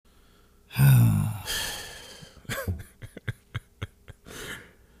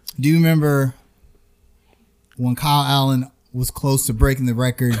Do you remember when Kyle Allen was close to breaking the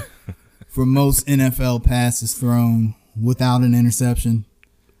record for most NFL passes thrown without an interception?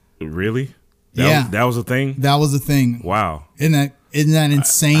 Really? Yeah. That was a thing? That was a thing. Wow. Isn't that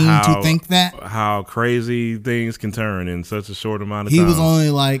insane to think that? How crazy things can turn in such a short amount of He time. was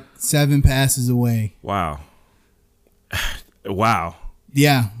only like 7 passes away. Wow. Wow.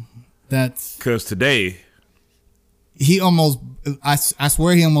 Yeah. That's... Because today... He almost... I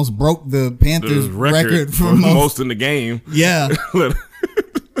swear he almost broke the Panthers record for most in the game. Yeah.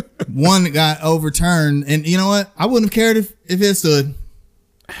 One got overturned. And you know what? I wouldn't have cared if it stood.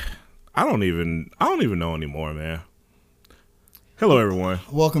 I don't even know anymore, man. Hello, everyone.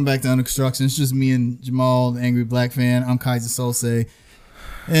 Welcome back to Under Construction. It's just me and Jamal, the Angry Black Fan. I'm Kaiser Sose.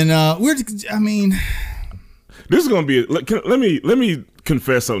 And this is going to be, let me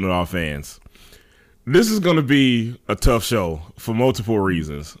confess something to our fans. This is going to be a tough show for multiple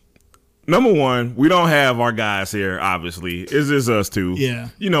reasons. Number one, we don't have our guys here, obviously. It's just us two. Yeah.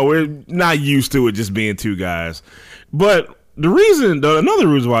 You know, we're not used to it just being two guys. But another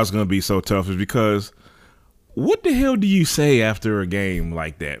reason why it's going to be so tough is because what the hell do you say after a game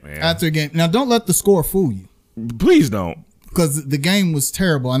like that, man? After a game. Now, don't let the score fool you. Please don't. Because the game was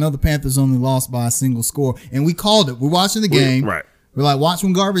terrible. I know the Panthers only lost by a single score. And we called it. We're watching the game. Right. We're like, watch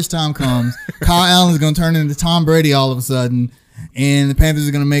when garbage time comes. Kyle Allen's going to turn into Tom Brady all of a sudden. And the Panthers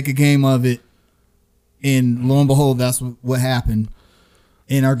are going to make a game of it. And lo and behold, that's what happened.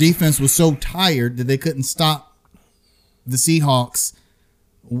 And our defense was so tired that they couldn't stop the Seahawks,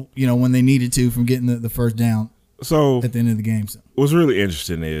 you know, when they needed to from getting the first down so at the end of the game. So what's really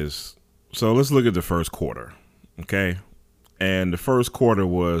interesting is, so let's look at the first quarter, okay? And the first quarter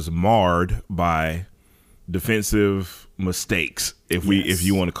was marred by defensive mistakes, if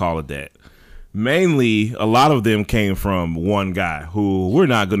you want to call it that. Mainly, a lot of them came from one guy who we're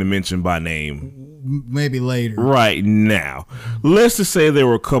not going to mention by name. Maybe later. Right now. Let's just say there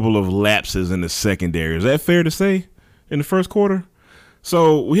were a couple of lapses in the secondary. Is that fair to say in the first quarter?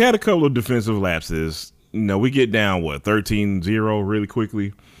 So we had a couple of defensive lapses. You know, we get down, 13-0 really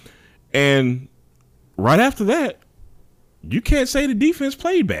quickly. And right after that, you can't say the defense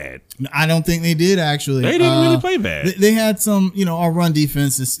played bad. I don't think they did, actually. They didn't really play bad. They had some, you know, our run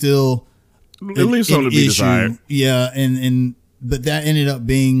defense is still at least something to be desired. Yeah, but that ended up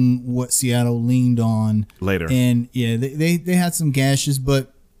being what Seattle leaned on later. And yeah, they had some gashes,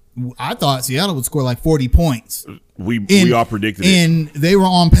 but I thought Seattle would score like 40 points. We all predicted it. And they were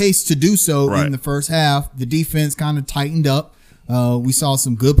on pace to do so in the first half. The defense kind of tightened up. We saw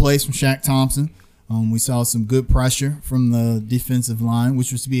some good plays from Shaq Thompson. We saw some good pressure from the defensive line,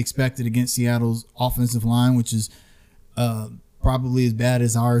 which was to be expected against Seattle's offensive line, which is probably as bad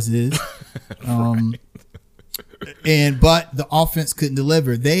as ours is. But the offense couldn't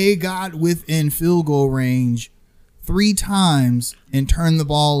deliver. They got within field goal range 3 times and turned the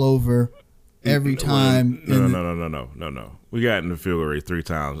ball over every time. No. We got in the field goal range 3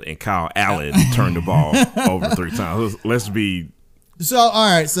 times, and Kyle Allen turned the ball over 3 times. Let's be. So, all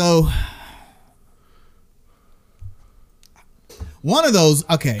right. So, one of those,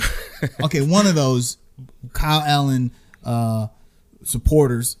 one of those Kyle Allen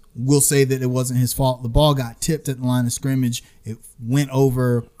supporters will say that it wasn't his fault. The ball got tipped at the line of scrimmage. It went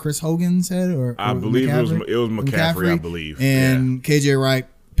over Chris Hogan's head, or I believe McCaffrey? it was McCaffrey, I believe. And KJ Wright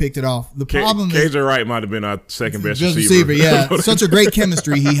picked it off. The problem is KJ Wright might have been our second best receiver. Yeah, such a great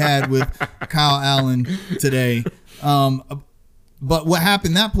chemistry he had with Kyle Allen today. But what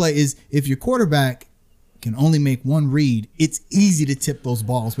happened that play is if your quarterback can only make one read, it's easy to tip those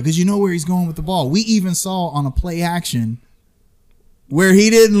balls because you know where he's going with the ball. We even saw on a play action where he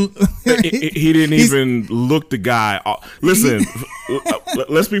didn't even look the guy. Listen,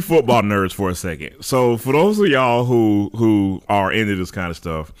 let's be football nerds for a second. So for those of y'all who are into this kind of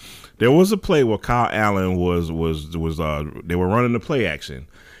stuff, there was a play where Kyle Allen was they were running the play action,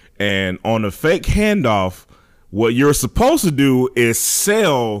 and on the fake handoff, what you're supposed to do is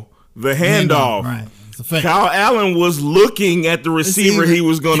sell the handoff. Right. Kyle Allen was looking at the receiver he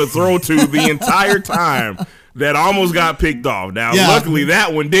was going to throw to the entire time. That almost got picked off. Now, luckily,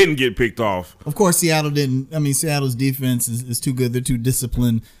 that one didn't get picked off. Of course, Seattle didn't. I mean, Seattle's defense is too good. They're too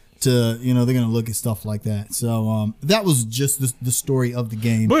disciplined to, they're going to look at stuff like that. So that was just the story of the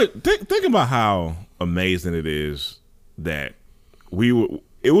game. But think about how amazing it is that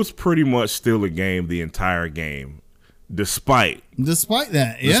it was pretty much still a game the entire game, despite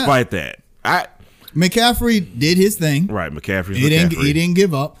that. Yeah. Despite that. McCaffrey did his thing. Right, McCaffrey. He didn't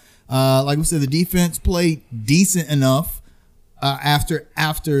give up. Like we said, the defense played decent enough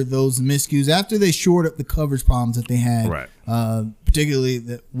after those miscues, after they shored up the coverage problems that they had. Right. particularly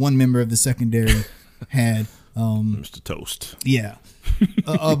that one member of the secondary had. Mr. Toast. Yeah,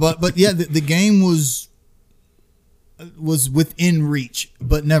 but yeah, the game was within reach,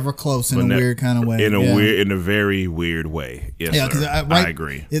 but never close in a weird kind of way. In a very weird way. Yes, yeah, because I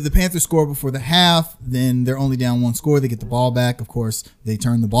agree. If the Panthers score before the half, then they're only down one score. They get the ball back. Of course, they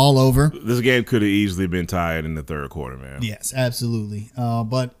turn the ball over. This game could have easily been tied in the third quarter, man. Yes, absolutely.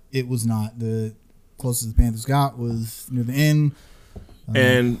 But it was not. The closest the Panthers got was near the end.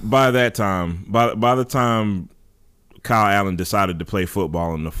 And by that time, by the time Kyle Allen decided to play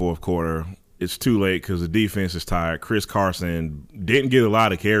football in the fourth quarter, it's too late because the defense is tired. Chris Carson didn't get a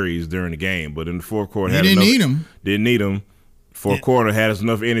lot of carries during the game, but in the fourth quarter, didn't need him. Didn't need him. Fourth quarter had us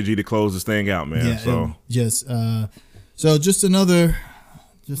enough energy to close this thing out, man. Yeah,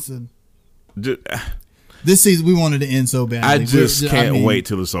 this season we wanted to end so badly. I just can't wait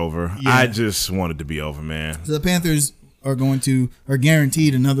till it's over. Yeah. I just want it to be over, man. So the Panthers are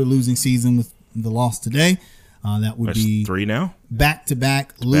guaranteed another losing season with the loss today. That would be 3 now.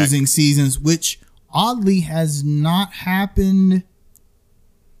 Back-to-back losing seasons, which oddly has not happened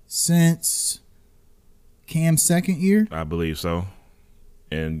since Cam's second year. I believe so.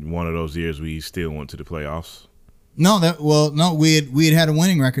 And one of those years we still went to the playoffs. No, we had a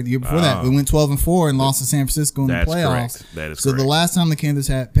winning record the year before that. We went 12-4 and lost to San Francisco in the playoffs. Correct. That is so correct. The last time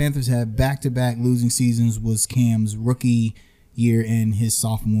the Panthers had back-to-back losing seasons was Cam's rookie year and his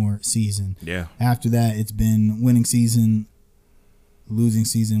sophomore season. Yeah. After that, it's been winning season, losing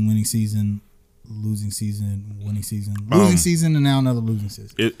season, winning season, losing season, winning season, losing season, and now another losing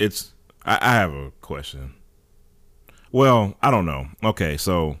season. I have a question. Well, I don't know. Okay,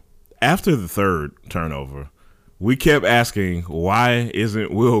 so after the third turnover, we kept asking, why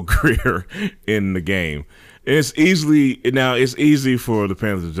isn't Will Grier in the game? It's easy for the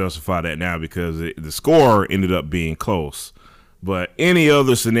Panthers to justify that now because the score ended up being close. But any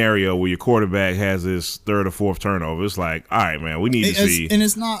other scenario where your quarterback has his third or fourth turnover, it's like, all right, man, we need to see. And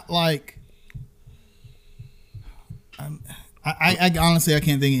it's not like I honestly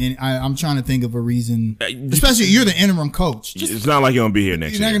can't think. I'm trying to think of a reason. Especially you're the interim coach. It's not like you're gonna be here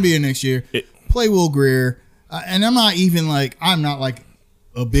next year. You're not gonna be here next year. Play Will Grier, and I'm not like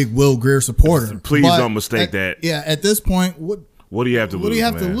a big Will Grier supporter. Please don't mistake that. Yeah, at this point, what do you have to lose? What do you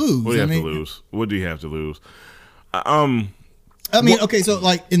have to lose? What do you have to lose? What do you have to lose? Okay, so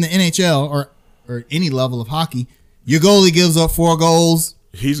like in the NHL or any level of hockey, your goalie gives up 4 goals.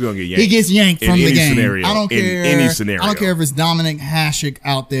 He's gonna get yanked. He gets yanked from the game. Scenario, I don't care. In any scenario. I don't care if it's Dominic Hasek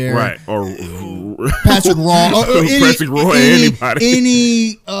out there, right? Or Patrick Roy, or anybody.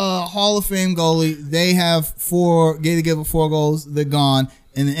 Any Hall of Fame goalie. They have they give up 4 goals. They're gone.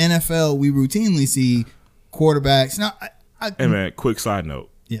 In the NFL, we routinely see quarterbacks. Now, hey man, quick side note.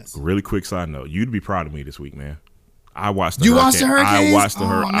 Yes. Really quick side note. You'd be proud of me this week, man. I watched the You Hurricanes. watched the Hurricanes? I watched the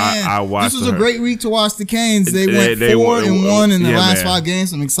Hurricanes. I watched. This was a great week to watch the Canes. They went 4-1 in the last 5 games.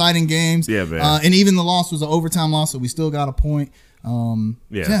 Some exciting games. Yeah, man. And even the loss was an overtime loss, so we still got a point.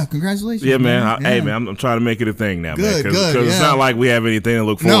 Yeah, congratulations. Yeah, man. Hey, man, I'm trying to make it a thing now, man. Good. Because it's not like we have anything to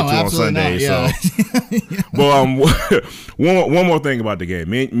look forward to on Sunday. Yeah. So, well, one more thing about the game.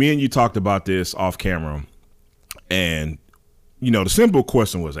 Me and you talked about this off camera, and the simple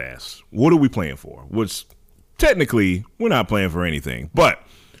question was asked: what are we playing for? Which technically we're not playing for anything, but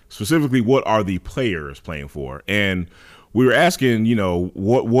specifically, what are the players playing for? And we were asking,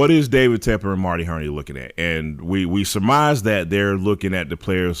 what is David Tepper and Marty Hurney looking at? And we surmised that they're looking at the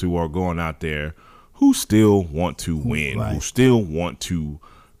players who are going out there who still want to win, right, who still want to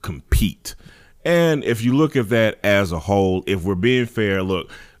compete. And if you look at that as a whole, if we're being fair,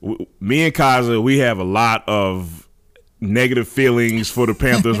 look, me and Kaiser, we have a lot of negative feelings for the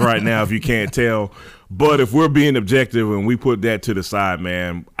Panthers right now, if you can't tell. But if we're being objective and we put that to the side,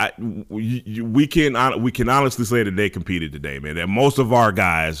 man, we can honestly say that they competed today, man. That most of our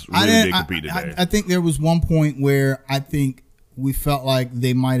guys really did compete today. I think there was one point where I think we felt like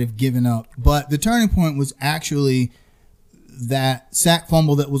they might have given up, but the turning point was actually that sack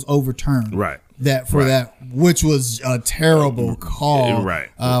fumble that was overturned. Right. Which was a terrible call, right,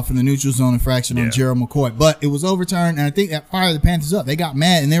 for the neutral zone infraction on Gerald McCoy. But it was overturned, and I think that fired the Panthers up. They got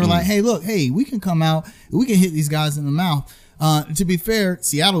mad, and they were like, hey, look, we can come out, we can hit these guys in the mouth. To be fair,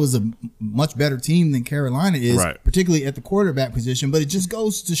 Seattle is a much better team than Carolina is, right, particularly at the quarterback position. But it just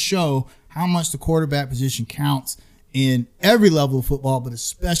goes to show how much the quarterback position counts in every level of football, but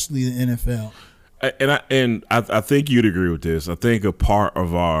especially the NFL. And I think you'd agree with this. I think a part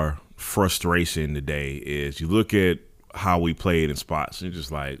of our frustration today is you look at how we played in spots and you're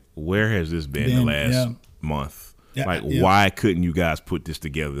just like, where has this been the last month? Why couldn't you guys put this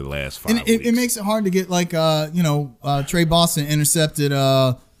together the last 5 weeks? It makes it hard to get Trey Boston intercepted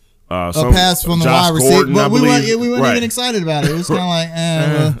a pass from the wide receiver, but we weren't even excited about it. It was kind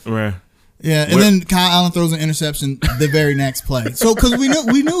of like, right. Yeah, and then Kyle Allen throws an interception the very next play. So because we knew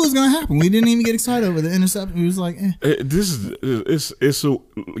it was going to happen, we didn't even get excited over the interception. We was like,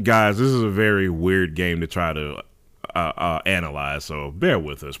 guys, this is a very weird game to try to analyze. So bear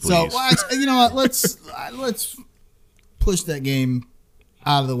with us, please. So you know what? Let's push that game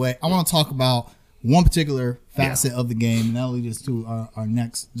out of the way. I want to talk about one particular facet of the game, and that'll lead us to our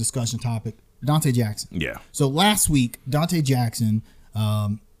next discussion topic: Donte Jackson. Yeah. So last week, Donte Jackson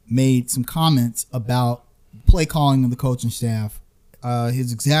made some comments about play calling of the coaching staff.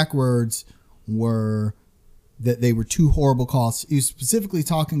 His exact words were that they were two horrible calls. He was specifically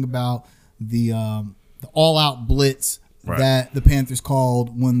talking about the all-out blitz that the Panthers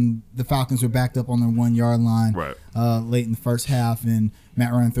called when the Falcons were backed up on their 1 yard line late in the first half, and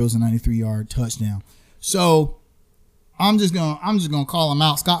Matt Ryan throws a 93-yard touchdown. So I'm just gonna call him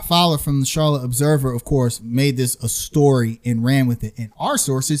out. Scott Fowler from the Charlotte Observer, of course, made this a story and ran with it. And our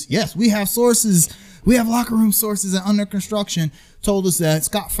sources, yes, we have sources, we have locker room sources and under construction, told us that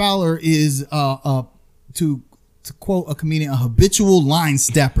Scott Fowler is to quote a comedian, a habitual line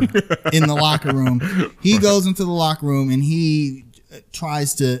stepper in the locker room. He goes into the locker room and he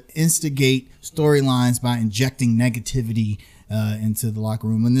tries to instigate storylines by injecting negativity into the locker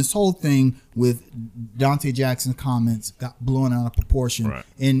room. And this whole thing with Donte Jackson's comments got blown out of proportion. Right.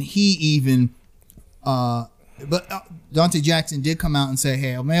 And he even, but Donte Jackson did come out and say,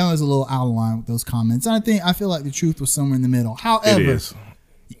 hey, maybe I was a little out of line with those comments. And I feel like the truth was somewhere in the middle. However,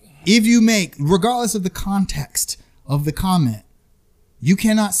 if you make, regardless of the context of the comment, you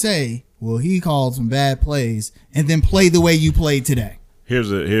cannot say, well, he called some bad plays and then play the way you played today.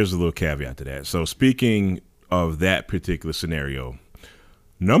 Here's a little caveat to that. So speaking of that particular scenario,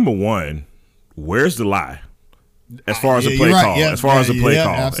 number one, where's the lie? As far as the play call, as far as the play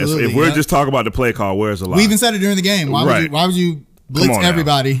call, if we're just talking about the play call, where's the lie? We even said it during the game. Why would you blitz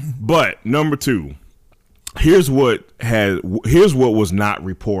everybody? Now. But number two, here's what was not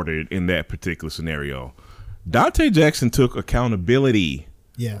reported in that particular scenario. Donte Jackson took accountability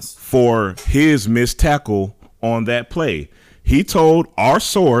for his missed tackle on that play. He told our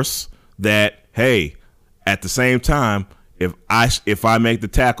source that, hey, at the same time, if I make the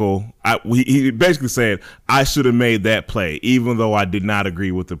tackle, he basically said I should have made that play, even though I did not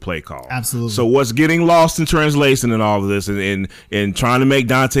agree with the play call. Absolutely. So what's getting lost in translation and all of this, and trying to make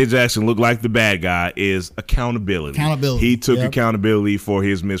Donte Jackson look like the bad guy, is accountability. He took accountability for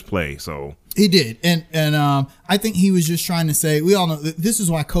his misplay. So he did, and I think he was just trying to say, we all know this is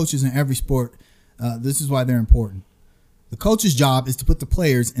why coaches in every sport, this is why they're important. The coach's job is to put the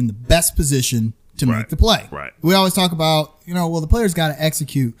players in the best position to make the play. Right. We always talk about, the players got to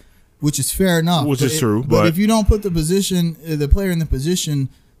execute, which is fair enough. Which is true. But if you don't put the player in the position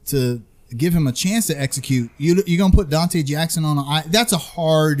to give him a chance to execute, you're going to put Donte Jackson on that's a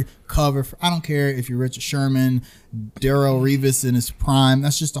hard cover. I don't care if you're Richard Sherman, Darrelle Revis in his prime.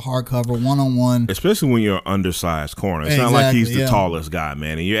 That's just a hard cover, one-on-one. Especially when you're an undersized corner. It's not like he's the tallest guy,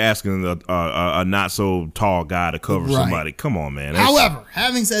 man. And you're asking a not-so-tall guy to cover somebody. Come on, man. However,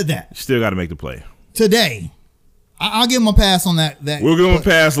 having said that, you still got to make the play. Today, I'll give him a pass on that. We'll give him a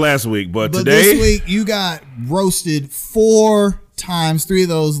pass last week, but today, this week you got roasted 4 times. 3 of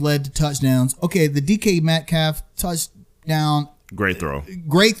those led to touchdowns. Okay, the DK Metcalf touchdown. Great throw.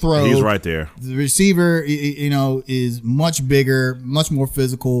 He's right there. The receiver, is much bigger, much more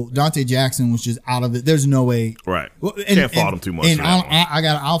physical. Donte Jackson was just out of it. There's no way. Right. Can't fault him too much. And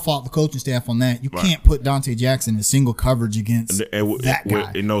I'll fault the coaching staff on that. You can't put Donte Jackson in single coverage against that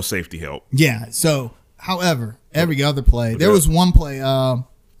guy. And no safety help. Yeah. So, however, every other play, there was one play,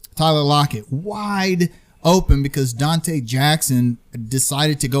 Tyler Lockett wide open because Donte Jackson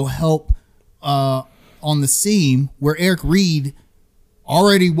decided to go help on the seam where Eric Reed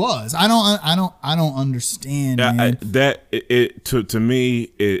already was. I don't understand. Man. To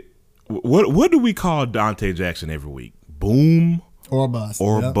me, what do we call Donte Jackson every week? Boom or bust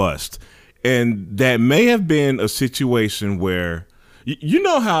bust. And that may have been a situation where you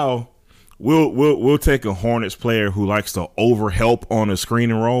know how we'll take a Hornets player who likes to overhelp on a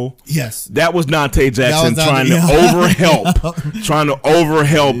screen and roll. Yes, that was Donte Jackson trying to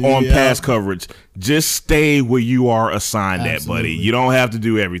overhelp on pass coverage. Just stay where you are assigned at, buddy. You don't have to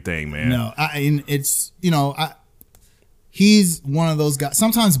do everything, man. No, he's one of those guys.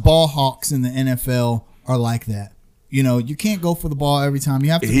 Sometimes ball hawks in the NFL are like that. You know, you can't go for the ball every time.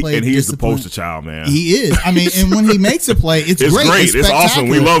 You have to play. And he's the discipline. poster child, man. He is. I mean, and when he makes a play, it's great. It's awesome.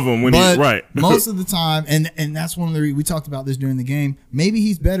 We love him when he's right. Most of the time, and that's one of the we talked about this during the game. Maybe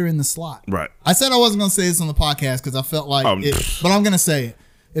he's better in the slot. Right. I said I wasn't going to say this on the podcast because I felt like but I'm going to say it.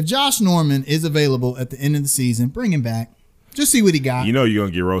 If Josh Norman is available at the end of the season, bring him back. Just see what he got. You know you're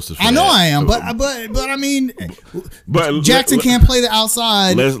gonna get roasted. For I know that. I am, but I mean, Jackson can't play the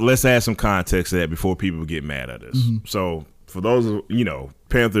outside. Let's add some context to that before people get mad at us. Mm-hmm. So for those,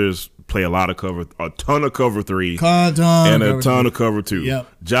 Panthers play a ton of cover 3, and a ton of cover 2. Yep.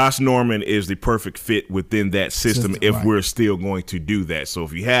 Josh Norman is the perfect fit within that system if right. we're still going to do that. So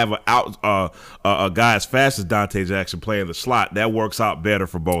if you have a guy as fast as Dante Jackson playing the slot, that works out better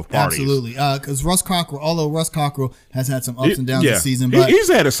for both parties. Absolutely, because Russ Cockrell has had some ups and downs this season, but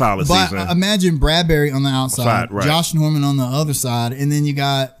he's had a solid season. But imagine Bradbury on the outside, right. Josh Norman on the other side, and then you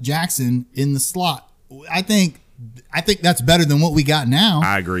got Jackson in the slot. I think that's better than what we got now.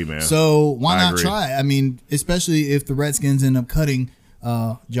 I agree, man. So why not try? I mean, especially if the Redskins end up cutting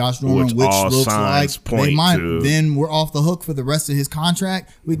Josh Norman, which looks like they might. Then we're off the hook for the rest of his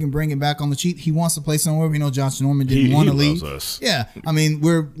contract. We can bring him back on the cheap. He wants to play somewhere. We know Josh Norman didn't want to leave. Us. Yeah, I mean,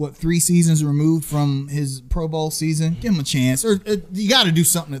 we're 3 seasons removed from his Pro Bowl season. Give him a chance, or you got to do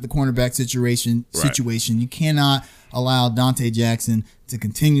something at the cornerback situation. You cannot allow Dante Jackson to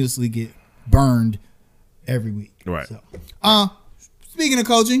continuously get burned every week. Right. So, speaking of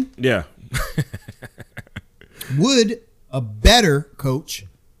coaching, yeah, would a better coach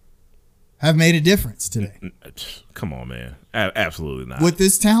have made a difference today? Come on, man. Absolutely not. With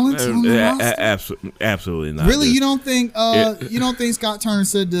this talent on the roster? Absolutely not. Really, you don't think Scott Turner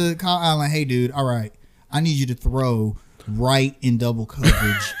said to Kyle Allen, "Hey, dude, all right, I need you to throw right in double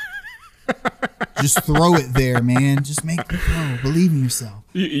coverage." Just throw it there, man. Just make the throw. Believe in yourself.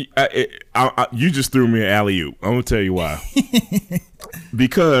 You just threw me an alley-oop. I'm going to tell you why.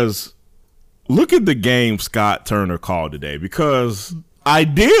 Because look at the game Scott Turner called today. Because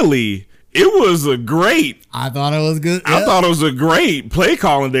ideally, it was a great. I thought it was good. I thought it was a great play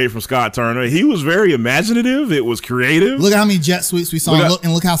calling day from Scott Turner. He was very imaginative. It was creative. Look how many jet sweeps we saw,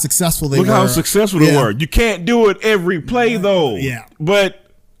 and look how successful they were. Look how successful they were. You can't do it every play, though. Yeah. But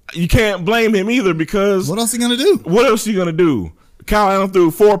you can't blame him either because what else are you gonna do? What else are you gonna do? Kyle Allen threw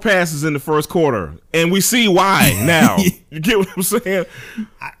 4 passes in the first quarter, and we see why now. You get what I'm saying?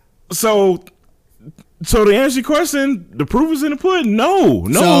 So to answer your question, the proof is in the pudding. No,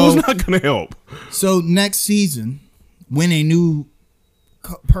 it's not gonna help. So next season, when a new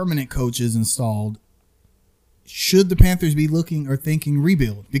permanent coach is installed, should the Panthers be looking or thinking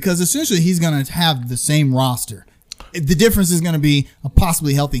rebuild? Because essentially, he's gonna have the same roster. The difference is going to be a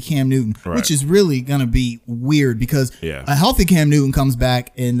possibly healthy Cam Newton, which is really going to be weird because a healthy Cam Newton comes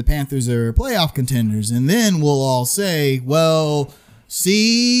back and the Panthers are playoff contenders. And then we'll all say, well,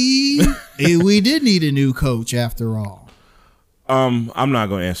 see, we did need a new coach after all. I'm not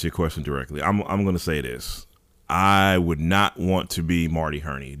going to answer your question directly. I'm going to say this. I would not want to be Marty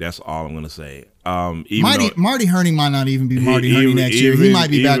Hurney. That's all I'm going to say. Marty Hurney might not even be Marty Hurney next year. He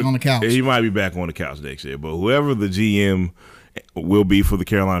might be back on the couch. He might be back on the couch next year. But whoever the GM will be for the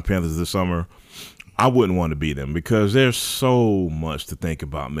Carolina Panthers this summer, I wouldn't want to be them because there's so much to think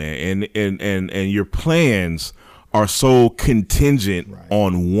about, man. And your plans are so contingent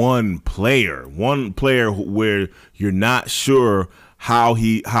on one player where you're not sure how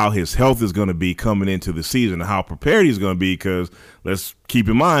his health is going to be coming into the season and how prepared he's going to be, because let's keep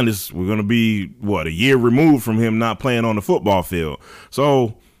in mind we're going to be a year removed from him not playing on the football field.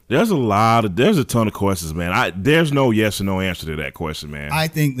 So there's a ton of questions, man. There's no yes or no answer to that question, man. I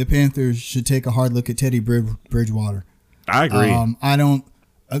think the Panthers should take a hard look at Teddy Bridgewater. I agree.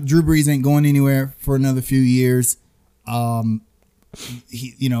 Drew Brees ain't going anywhere for another few years. We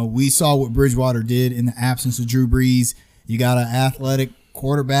saw what Bridgewater did in the absence of Drew Brees. You got an athletic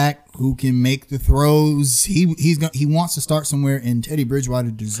quarterback who can make the throws. He wants to start somewhere, and Teddy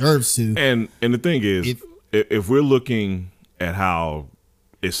Bridgewater deserves to. And the thing is, if we're looking at how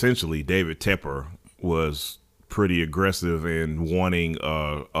essentially David Tepper was pretty aggressive in wanting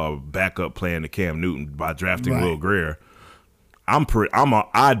a backup plan to Cam Newton by drafting Will Grier,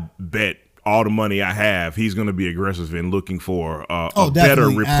 I'd bet all the money I have, he's going to be aggressive in looking for a better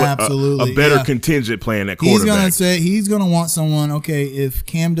contingent plan at quarterback. He's going to want someone. Okay, if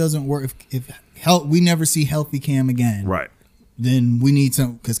Cam doesn't work, if we never see healthy Cam again, right? Then we need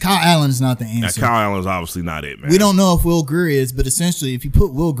some, because Kyle Allen is not the answer. Now, Kyle Allen is obviously not it, man. We don't know if Will Grier is, but essentially, if you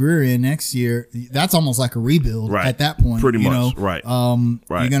put Will Grier in next year, that's almost like a rebuild at that point. Pretty much, right.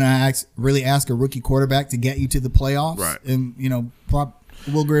 You're going to really ask a rookie quarterback to get you to the playoffs, right? And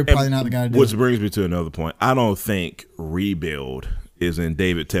Will Greer probably not the guy to do Which it. brings me to another point. I don't think rebuild is in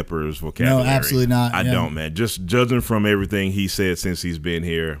David Tepper's vocabulary. No, absolutely not. I don't, man. Just judging from everything he said since he's been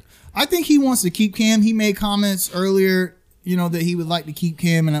here. I think he wants to keep Cam. He made comments earlier, that he would like to keep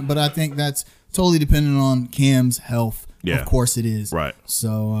Cam, but I think that's totally dependent on Cam's health. Yeah. Of course it is. Right.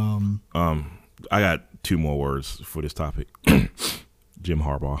 So, I got 2 more words for this topic. Jim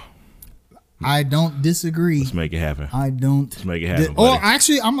Harbaugh. I don't disagree. Let's make it happen. I don't. Let's make it happen.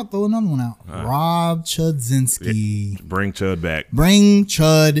 Actually, I'm gonna throw another one out. Rob Chudzinski. Bring Chud back. Bring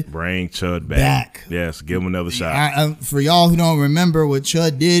Chud back. Yes, give him another shot. For y'all who don't remember what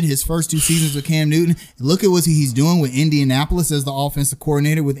Chud did his first 2 seasons with Cam Newton, look at what he's doing with Indianapolis as the offensive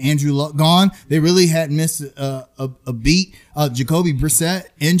coordinator with Andrew Luck gone. They really hadn't missed a beat. Jacoby Brissett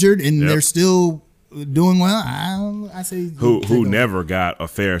injured, and they're still doing well. I say who never got a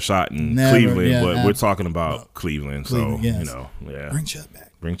fair shot in Cleveland, but we're talking about Cleveland, so yes.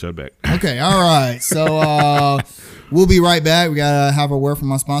 Bring Chud back. Okay, all right. So we'll be right back. We gotta have a word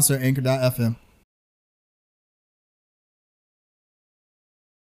from our sponsor, Anchor.fm.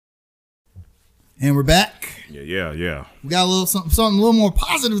 And we're back. Yeah. We got a little something a little more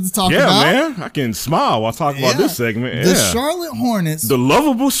positive to talk about. Yeah, man. I can smile while talking about this segment. The Charlotte Hornets. The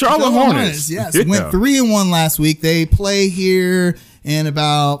lovable Charlotte Hornets. Yes. Went 3-1 last week. They play here in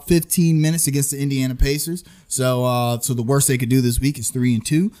about 15 minutes against the Indiana Pacers. So the worst they could do this week is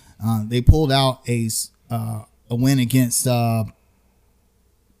 3-2. They pulled out a win against oh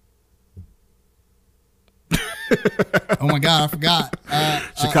my God, I forgot.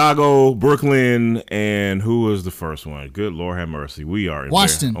 Chicago, Brooklyn, and who was the first one? Good Lord have mercy. We are in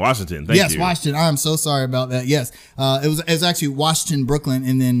Washington. Washington, thank you. Yes, Washington. I'm so sorry about that. Yes. It was actually Washington, Brooklyn,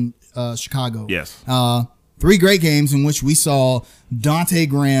 and then Chicago. Yes. 3 great games in which we saw Devontae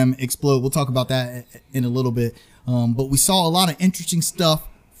Graham explode. We'll talk about that in a little bit. But we saw a lot of interesting stuff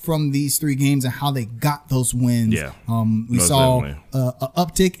from these 3 games and how they got those wins. Yeah. We saw an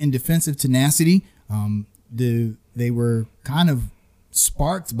uptick in defensive tenacity. They were kind of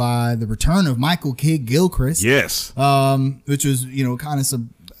sparked by the return of Michael Kidd-Gilchrist. Yes. Which was, kind of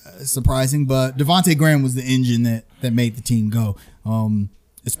surprising, but Devontae Graham was the engine that made the team go.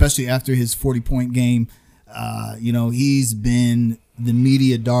 Especially after his 40-point game. He's been the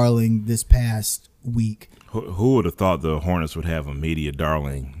media darling this past week. Who would have thought the Hornets would have a media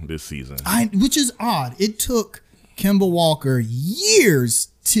darling this season? Which is odd. It took Kemba Walker years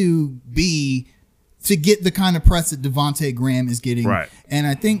to get the kind of press that Devontae Graham is getting. Right. And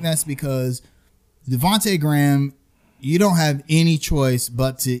I think that's because Devontae Graham, you don't have any choice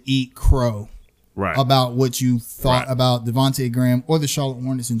but to eat crow. Right. About what you thought about Devontae Graham or the Charlotte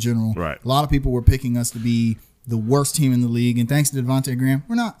Hornets in general. Right. A lot of people were picking us to be the worst team in the league, and thanks to Devontae Graham,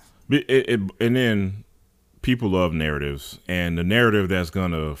 we're not. And then people love narratives, and the narrative that's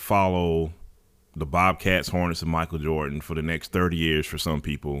going to follow the Bobcats, Hornets, and Michael Jordan for the next 30 years for some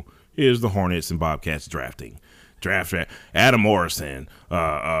people is the Hornets and Bobcats drafting. Draft Adam Morrison,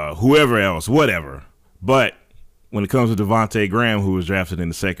 whoever else, whatever. But when it comes to Devontae Graham, who was drafted in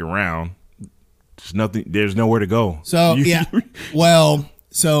the 2nd round, there's nowhere to go. So,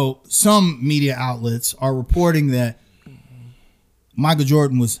 so some media outlets are reporting that Michael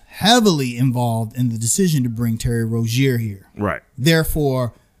Jordan was heavily involved in the decision to bring Terry Rozier here. Right.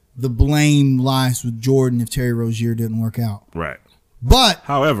 Therefore, the blame lies with Jordan if Terry Rozier didn't work out. Right. But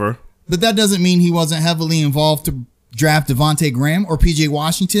that doesn't mean he wasn't heavily involved to draft Devontae Graham or PJ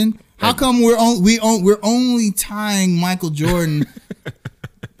Washington. How come we're only tying Michael Jordan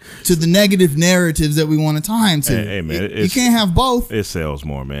to the negative narratives that we want to tie him to? Hey man, you can't have both. It sells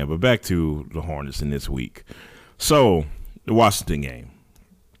more, man. But back to the Hornets in this week. So the Washington game,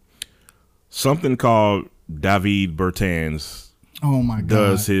 something called David Bertans. Oh my God!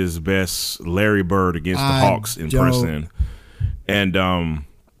 Does his best Larry Bird against the Hawks in person, and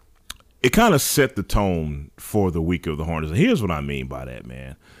it kind of set the tone for the week of the Hornets. And here's what I mean by that,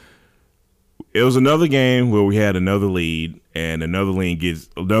 man. It was another game where we had another lead, and another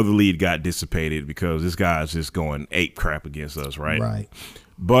lead got dissipated because this guy's just going ape crap against us, right? Right.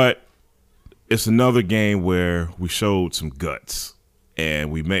 But it's another game where we showed some guts,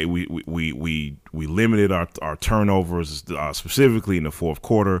 and we limited our turnovers specifically in the 4th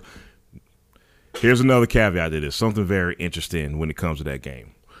quarter. Here's another caveat to this, something very interesting when it comes to that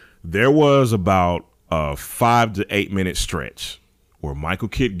game. There was about a 5 to 8 minute stretch where Michael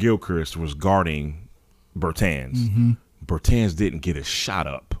Kidd-Gilchrist was guarding Bertans. Mm-hmm. Bertans didn't get a shot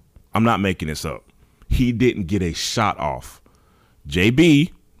up. I'm not making this up. He didn't get a shot off. JB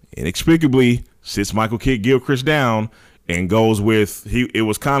inexplicably sits Michael Kidd-Gilchrist down and goes with it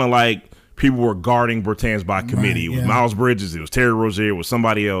was kind of like people were guarding Bertans by committee. It was Miles Bridges, it was Terry Rozier, it was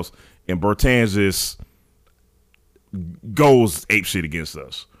somebody else, and Bertans just goes apeshit against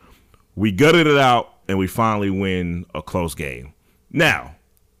us. We gutted it out, and we finally win a close game. Now,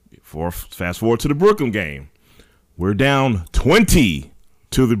 fast forward to the Brooklyn game. We're down 20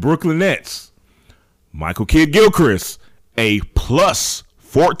 to the Brooklyn Nets. Michael Kidd-Gilchrist, a plus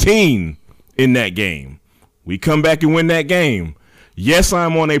 14 in that game. We come back and win that game. Yes,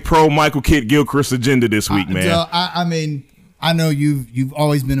 I'm on a pro Michael Kidd-Gilchrist agenda this week, man. I mean, I know you've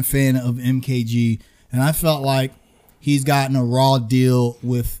always been a fan of MKG, and I felt like he's gotten a raw deal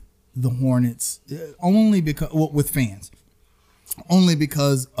with the Hornets only because with fans, only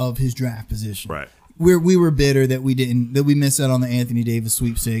because of his draft position. Right. We were bitter that we missed out on the Anthony Davis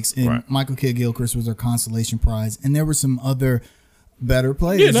sweepstakes, and Michael Kidd-Gilchrist was our consolation prize, and there were some other better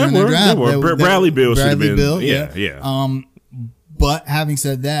players in the draft. Bradley Beal should have been. Yeah. But having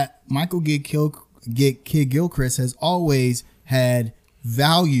said that, Michael Kidd-Gilchrist has always had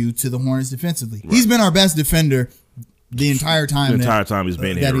value to the Hornets defensively. Right. He's been our best defender the entire time. He's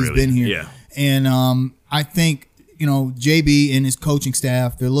been here. Yeah. And I think JB and his coaching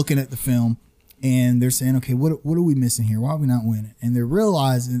staff, they're looking at the film. And they're saying, okay, what are we missing here? Why are we not winning? And they're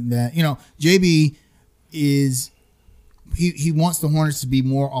realizing that, JB is he wants the Hornets to be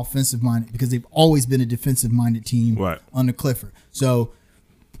more offensive minded because they've always been a defensive minded team under Clifford. So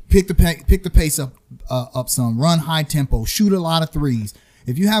pick the pace up some, run high tempo, shoot a lot of threes.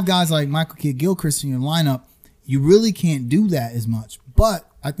 If you have guys like Michael Kidd-Gilchrist in your lineup, you really can't do that as much. But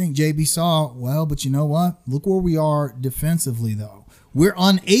I think JB saw, but you know what? Look where we are defensively, though. We're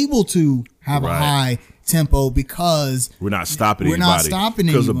unable to have a high tempo because we're not stopping anybody.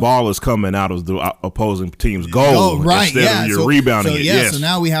 Because the ball is coming out of the opposing team's goal instead of your rebounding it. So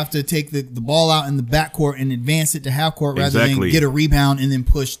now we have to take the ball out in the backcourt and advance it to half court rather than get a rebound and then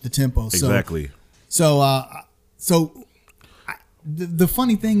push the tempo. Exactly. So the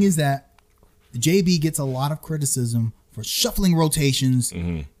funny thing is that JB gets a lot of criticism for shuffling rotations,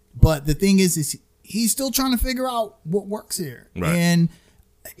 but the thing is he's still trying to figure out what works here. Right. And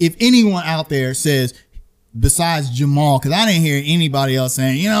if anyone out there says, besides Jamal, because I didn't hear anybody else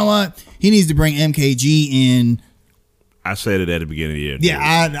saying, you know what, he needs to bring MKG in. I said it at the beginning of the year.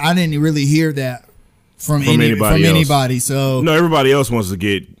 Yeah, I didn't really hear that from anybody. So no, everybody else wants to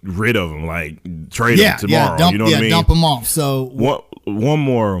get rid of him, like trade him tomorrow. Dump him off. So one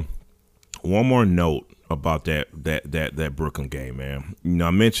more note about that Brooklyn game, man.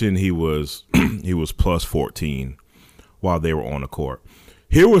 I mentioned he was plus 14 while they were on the court.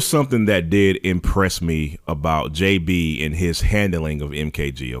 Here was something that did impress me about JB and his handling of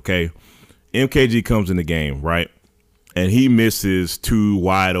MKG, okay? MKG comes in the game, right? And he misses 2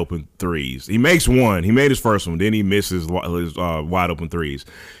 wide open threes. He makes one. He made his first one. Then he misses his wide open threes.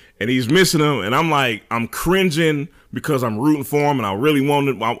 And he's missing them. And I'm cringing because I'm rooting for him. And I really want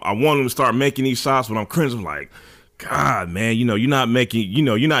him to start making these shots. But I'm cringing like, God, man, you're not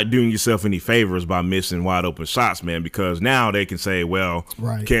doing yourself any favors by missing wide open shots, man, because now they can say, well,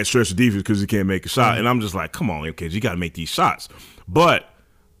 you can't stretch the defense because you can't make a shot. Right. And I'm just like, come on, MKG, you got to make these shots. But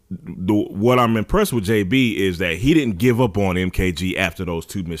what I'm impressed with JB is that he didn't give up on MKG after those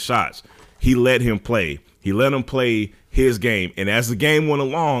 2 missed shots. He let him play. He let him play his game. And as the game went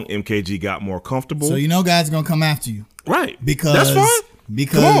along, MKG got more comfortable. So guys are going to come after you. Right. Because that's fine.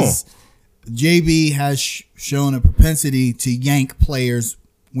 Because JB has shown a propensity to yank players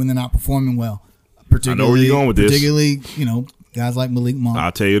when they're not performing well. I know where you're going with this. Particularly, guys like Malik Monk.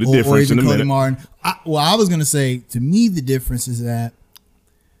 I'll tell you the difference in a minute. Martin. I was going to say, to me, the difference is that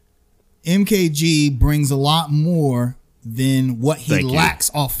MKG brings a lot more than what he lacks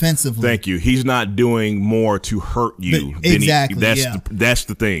offensively. Thank you. He's not doing more to hurt you. Exactly. That's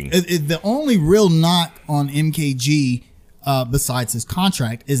the thing. The only real knock on MKG, besides his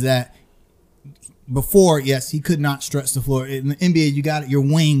contract, is that before, yes, he could not stretch the floor. In the NBA, your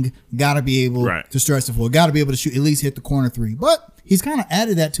wing got to be able to stretch the floor, got to be able to shoot, at least hit the corner 3. But he's kind of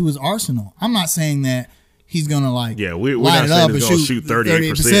added that to his arsenal. I'm not saying that he's going to we're not saying he's going to shoot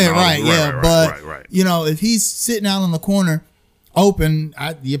 38%. Right. If he's sitting out on the corner open,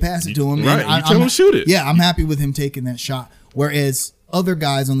 you pass it to him. Right. You tell him to shoot it. Yeah, I'm happy with him taking that shot. Whereas other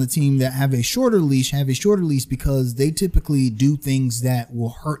guys on the team that have a shorter leash because they typically do things that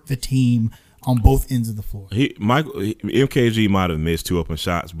will hurt the team on both ends of the floor. MKG might have missed 2 open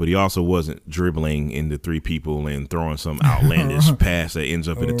shots, but he also wasn't dribbling into 3 people and throwing some outlandish pass that ends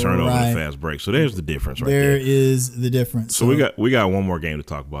up in a turnover and a fast break. So there's the difference right there. There is the difference. So we got one more game to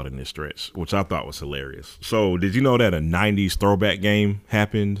talk about in this stretch, which I thought was hilarious. So did you know that a 90s throwback game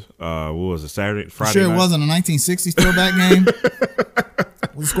happened? What was it, Friday Sure, night? It wasn't a 1960s throwback game.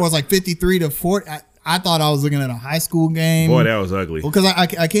 The score's like 53-40. I thought I was looking at a high school game. Boy, that was ugly. Because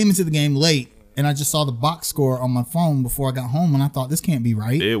I came into the game late and I just saw the box score on my phone before I got home, and I thought this can't be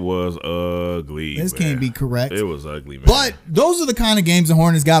right. It was ugly. This can't be correct. It was ugly, man. But those are the kind of games the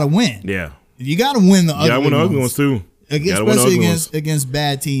Hornets got to win. Yeah. You got to win the ugly ones too. Especially against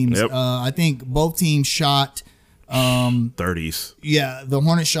bad teams. Yep. I think both teams shot 30s. Yeah, the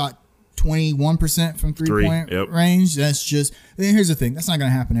Hornets shot 21% from three-point range. That's just. Then here's the thing. That's not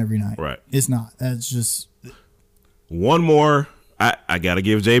going to happen every night. Right. It's not. That's just. One more. I got to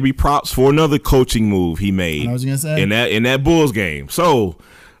give JB props for another coaching move he made. I was going to say in that Bulls game. So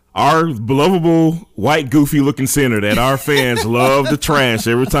our lovable white goofy looking center that our fans love to trash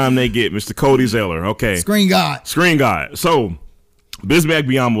every time they get, Mr. Cody Zeller. Okay. Screen God. So Bismack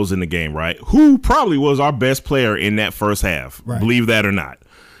Biyombo's in the game, right? Who probably was our best player in that first half. Right. Believe that or not.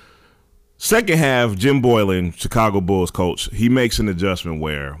 Second half, Jim Boylan, Chicago Bulls coach, he makes an adjustment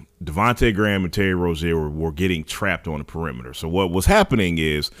where Devontae Graham and Terry Rozier were getting trapped on the perimeter. So what was happening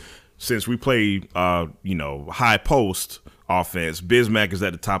is, since we play, high post offense, Bismack is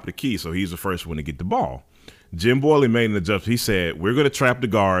at the top of the key, so he's the first one to get the ball. Jim Boylan made an adjustment. He said, we're going to trap the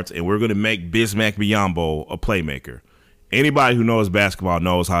guards, and we're going to make Bismack Biyombo a playmaker. Anybody who knows basketball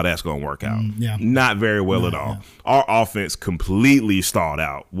knows how that's going to work out. Not very well at all. Yeah. Our offense completely stalled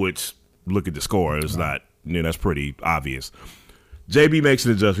out, which – look at the score. It's not, that's pretty obvious. JB makes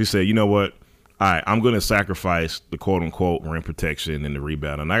an adjustment. He said, you know what? All right, I'm going to sacrifice the quote-unquote rim protection and the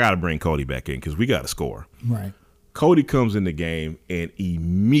rebound, and I got to bring Cody back in because we got to score. Right. Cody comes in the game, and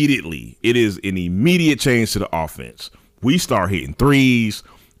immediately, it is an immediate change to the offense. We start hitting threes.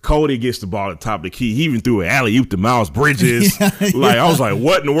 Cody gets the ball at the top of the key. He even threw an alley-oop to Miles Bridges. I was like,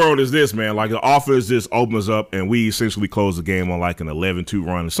 what in the world is this, man? Like, the offense just opens up, and we essentially close the game on like an 11-2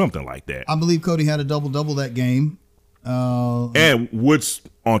 run or something like that. I believe Cody had a double-double that game. And what's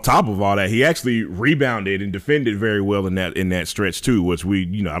on top of all that, he actually rebounded and defended very well in that stretch, too, which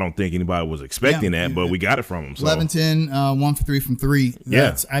I don't think anybody was expecting that, but we got it from him. So. 11-10, 1 for 3 from 3.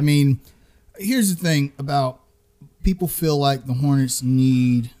 I mean, here's the thing about people feel like the Hornets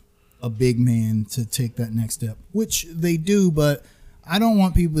need a big man to take that next step, which they do, but I don't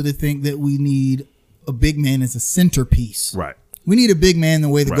want people to think that we need a big man as a centerpiece. Right. We need a big man the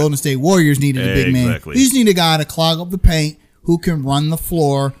way the Golden State Warriors needed a big man. We just need a guy to clog up the paint who can run the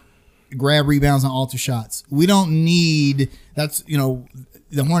floor, grab rebounds, and alter shots. We don't need –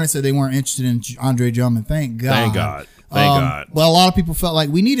 the Hornets said they weren't interested in Andre Drummond. Thank God. Thank God. But a lot of people felt like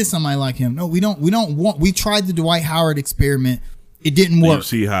we needed somebody like him. No, we don't want – we tried the Dwight Howard experiment. It didn't work. You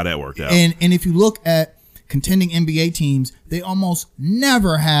see how that worked out. And if you look at contending NBA teams, they almost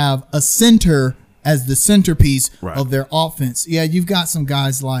never have a center as the centerpiece of their offense. Yeah, you've got some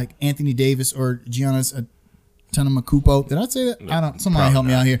guys like Anthony Davis or Giannis Antetokounmpo. Did I say that? I don't. Somebody help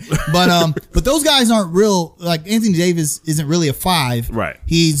me out here. But those guys aren't real. Like Anthony Davis isn't really a 5. Right.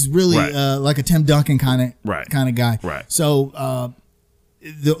 He's really like a Tim Duncan kind of guy. Right. So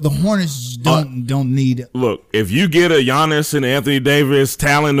the Hornets don't need. Look, if you get a Giannis and Anthony Davis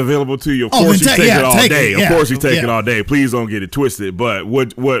talent available to you, of course you take it all day. Of course you take it all day. Please don't get it twisted. But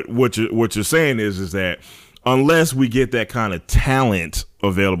what you're saying is that unless we get that kind of talent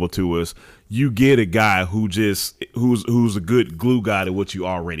available to us, you get a guy who's a good glue guy to what you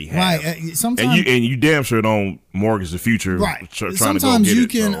already have. Right. Sometimes and you damn sure don't mortgage the future. Right. Sometimes you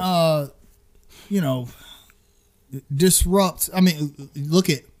can disrupt. I mean, look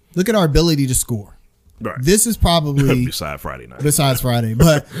at our ability to score. Right. This is probably besides Friday night.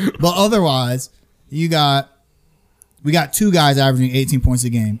 But otherwise, we got 2 guys averaging 18 points a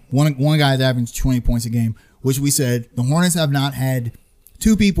game. One guy's averaging 20 points a game, which we said the Hornets have not had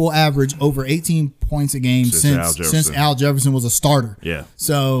 2 people average over 18 points a game since Al Jefferson was a starter. Yeah.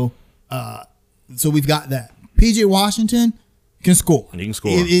 So we've got that. PJ Washington can score. He can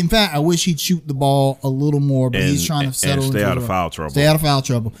score. In fact, I wish he'd shoot the ball a little more, but he's trying to settle and stay out of foul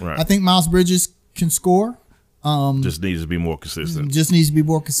trouble. Right. I think Miles Bridges can score. Just needs to be more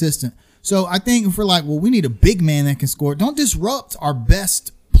consistent. So I think if we're like, well, we need a big man that can score. Don't disrupt our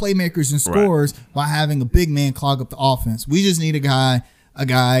best playmakers and scorers by having a big man clog up the offense. We just need a guy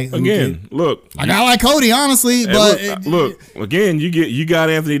again. Look, a guy like Cody, honestly. But look again. You got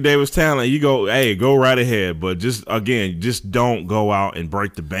Anthony Davis talent. You go right ahead. But just don't go out and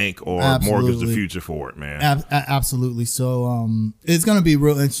break the bank or mortgage the future for it, man. Absolutely. So it's going to be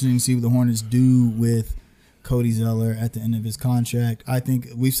real interesting to see what the Hornets do with Cody Zeller at the end of his contract. I think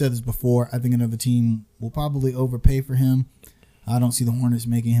we've said this before. I think another team will probably overpay for him. I don't see the Hornets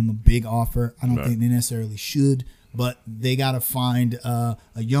making him a big offer. I don't think they necessarily should. But they got to find a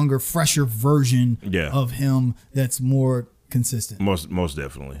younger, fresher version of him that's more consistent. Most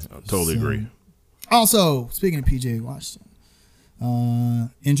definitely. I totally agree. Also, speaking of PJ Washington,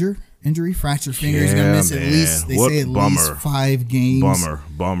 injury, fractured finger. He's gonna miss at least. They say at least 5 games.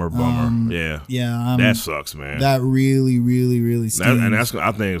 Bummer. Yeah. That sucks, man. That really stings. And that's,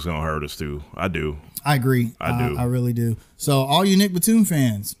 I think it's gonna hurt us too. I do. I agree. I do. I really do. So, all you Nick Batum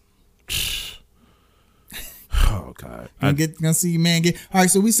fans. Oh God. Gonna see you, man. All right.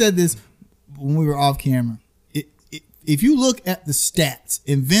 So we said this when we were off camera. If you look at the stats,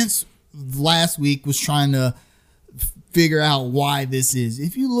 and Vince last week was trying to figure out why this is.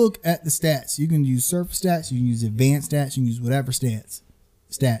 If you look at the stats, you can use surface stats, you can use advanced stats, you can use whatever stats.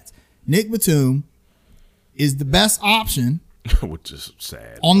 Nick Batum is the best option, which is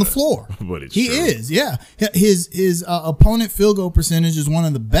sad on the floor. But it's he true. is, yeah. His opponent field goal percentage is one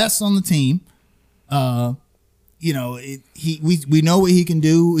of the best on the team. We know what he can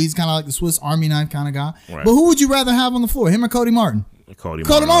do. He's kind of like the Swiss Army knife kind of guy. Right. But who would you rather have on the floor, him or Cody Martin? Cody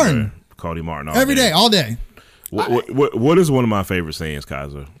Martin. Cody Martin every day, all day. What is one of my favorite sayings,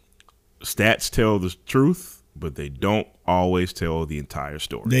 Kaiser? Stats tell the truth, but they don't always tell the entire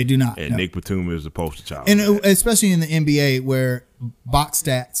story. They do not. And no. Nick Batum is the poster child. And especially in the NBA, where box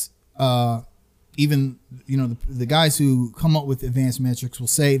stats, even the guys who come up with advanced metrics will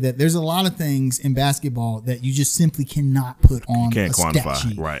say that there's a lot of things in basketball that you just simply cannot put on you can't a quantify,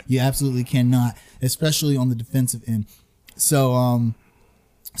 stat sheet. Right? You absolutely cannot, especially on the defensive end. So,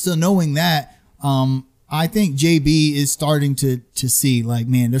 so knowing that, I think JB is starting to see, like,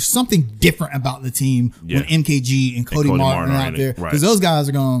 man, there's something different about the team when MKG and Cody Martin are out there, because those guys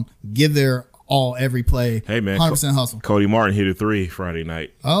are going to give their all every play. Hey, man, 100% hustle. Cody Martin hit a 3 Friday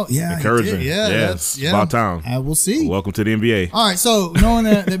night. Oh yeah, encouraging. Yeah, it's about time. I will see. Welcome to the NBA. All right, so knowing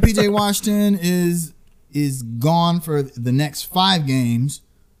that PJ Washington is gone for the next 5 games,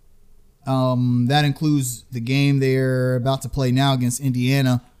 that includes the game they're about to play now against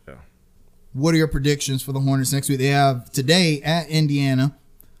Indiana. What are your predictions for the Hornets next week? They have today at Indiana,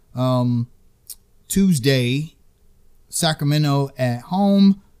 Tuesday, Sacramento at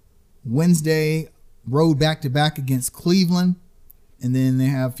home, Wednesday, road back-to-back against Cleveland, and then they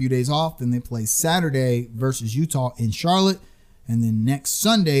have a few days off. Then they play Saturday versus Utah in Charlotte, and then next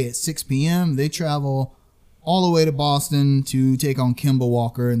Sunday at 6 p.m., they travel all the way to Boston to take on Kemba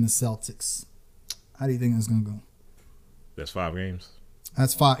Walker and the Celtics. How do you think that's going to go? That's 5 games.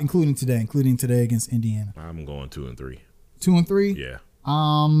 That's 5, including today against Indiana. I'm going 2 and 3. 2 and 3? Yeah.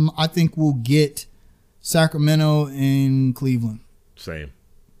 I think we'll get Sacramento and Cleveland. Same.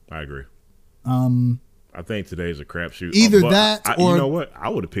 I agree. I think today's a crapshoot. Either that or... You know what? I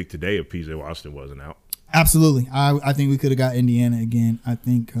would have picked today if PJ Washington wasn't out. Absolutely. I think we could have got Indiana again. I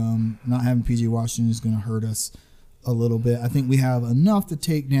think not having PJ Washington is going to hurt us a little bit. I think we have enough to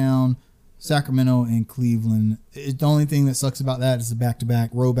take down Sacramento and Cleveland. The only thing that sucks about that is the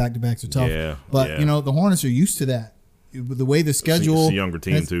back-to-back. Road back-to-backs are tough. Yeah, but, the Hornets are used to that. The way the schedule... It's a younger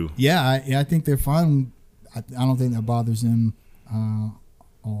team, too. Yeah, I think they're fine. I don't think that bothers them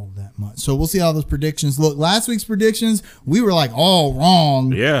all that much. So we'll see how those predictions look. Last week's predictions, we were like all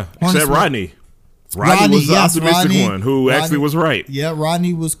wrong. Yeah, except Rodney. Rodney was the optimistic one who actually was right. Yeah,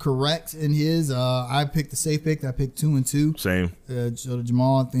 Rodney was correct in his. I picked the safe pick. I picked 2 and 2. Same. So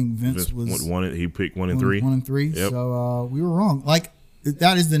Jamal, I think Vince was he picked 1 and 3. 1 and 3. Yep. So we were wrong. Like,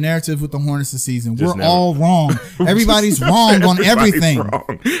 that is the narrative with the Hornets this season. We're all wrong. Everybody's wrong on everything.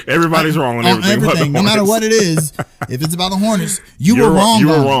 Everybody's wrong on everything. No matter what it is, if it's about the Hornets, you were wrong. You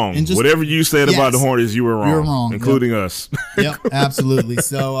were wrong. Whatever you said about the Hornets, you were wrong. You're wrong, including us. Yep, absolutely.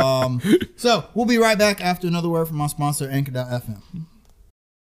 So, so we'll be right back after another word from our sponsor, Anchor.fm.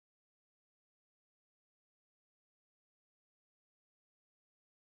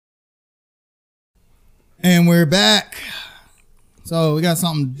 And we're back. So we got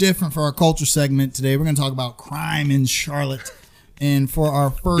something different for our culture segment today. We're going to talk about crime in Charlotte. And for our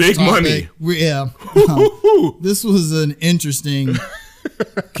first big topic, money. This was an interesting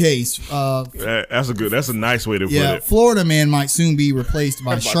case. That's a nice way to put it. Florida man might soon be replaced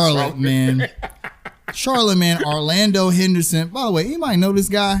by Charlotte man. Charlotte man, Orlando Henderson. By the way, anybody know this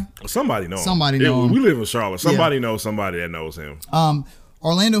guy? Somebody knows. Somebody know him. We live in Charlotte. Somebody knows somebody that knows him.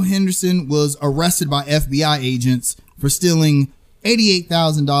 Orlando Henderson was arrested by FBI agents for stealing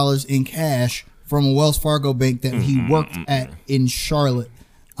 $88,000 in cash from a Wells Fargo bank that he worked at in Charlotte.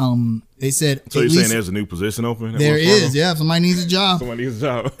 They said. So you're saying there's a new position open? There is, yeah. Somebody needs a job. Somebody needs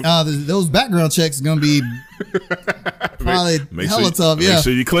a job. Those background checks are gonna be probably hella tough. Yeah, make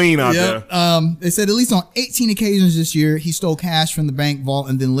sure you clean out there. They said at least on 18 occasions this year he stole cash from the bank vault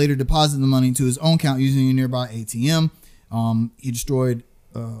and then later deposited the money into his own account using a nearby ATM. He destroyed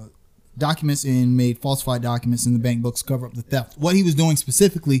about documents and made falsified documents in the bank books to cover up the theft. What he was doing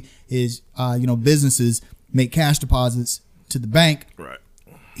specifically is, businesses make cash deposits to the bank. Right.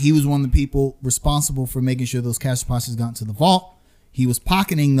 He was one of the people responsible for making sure those cash deposits got into the vault. He was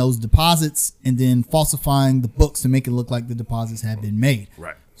pocketing those deposits and then falsifying the books to make it look like the deposits had been made.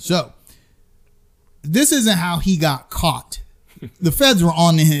 Right. So this isn't how he got caught. The feds were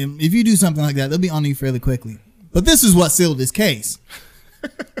on to him. If you do something like that, they'll be on to you fairly quickly. But this is what sealed his case.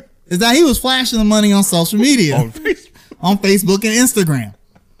 Is that he was flashing the money on social media. On Facebook and Instagram.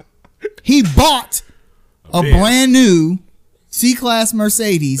 He bought a brand new C-Class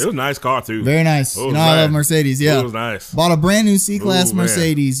Mercedes. It was a nice car too. Very nice. I love Mercedes. Yeah. It was nice. Bought a brand new C-Class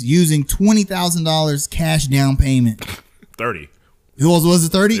Mercedes using $20,000 cash down payment. 30. Was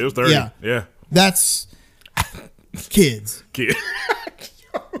it 30? It was 30. Yeah. That's kids. Kid.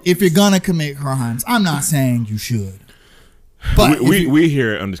 If you're gonna commit crimes, I'm not saying you should. But we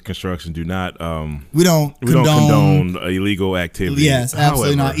here under construction do not we don't condone illegal activity. Yes,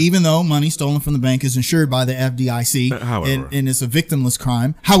 absolutely not. Even though money stolen from the bank is insured by the FDIC, and it's a victimless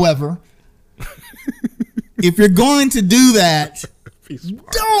crime. However, if you're going to do that,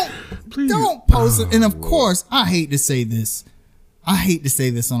 don't post it. And of course, I hate to say this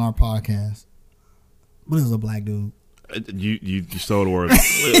on our podcast, but it was a black dude. You stole the word.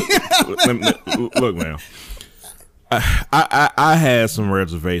 Look, man. I had some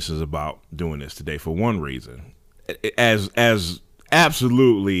reservations about doing this today for one reason. As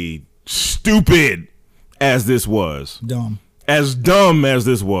absolutely stupid as this was. As dumb as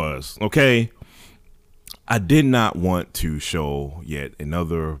this was, okay? I did not want to show yet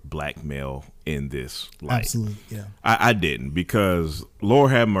another black male in this light. Absolutely, yeah. I didn't, because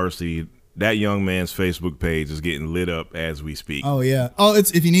Lord have mercy, that young man's Facebook page is getting lit up as we speak. Oh yeah. Oh,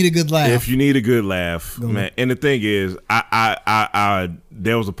 it's if you need a good laugh. If you need a good laugh, man. And the thing is, I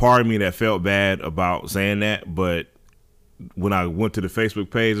there was a part of me that felt bad about saying that, but when I went to the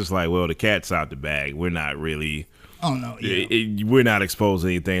Facebook page, it's like, well, the cat's out the bag. We're not really. Oh no. Yeah. We're not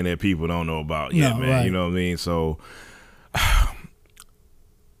exposing anything that people don't know about yet, man. Right. You know what I mean? So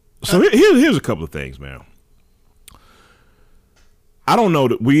here's a couple of things, man. I don't know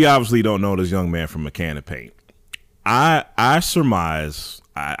that we obviously don't know this young man from a can of paint. I surmise,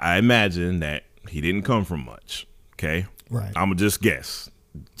 I imagine that he didn't come from much. Okay, right. I'm gonna just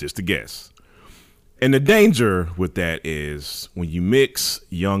a guess. And the danger with that is when you mix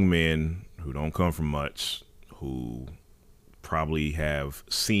young men who don't come from much, who probably have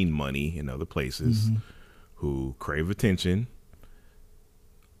seen money in other places, who crave attention.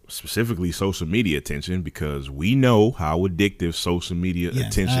 Specifically social media attention, because we know how addictive social media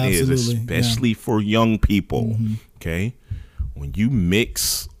attention is, especially for young people. Okay, when you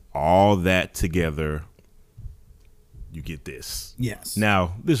mix all that together, you get this. Yes.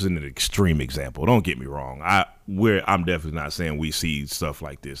 Now, this is an extreme example. Don't get me wrong. I'm definitely not saying we see stuff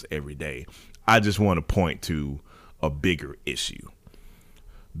like this every day. I just want to point to a bigger issue.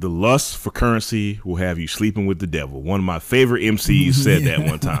 The lust for currency will have you sleeping with the devil. One of my favorite MCs said that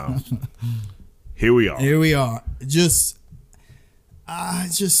one time. Here we are. It's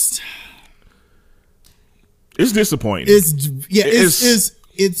disappointing.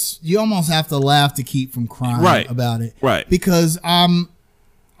 It's you almost have to laugh to keep from crying about it. Right. Because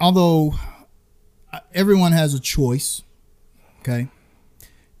although everyone has a choice, okay,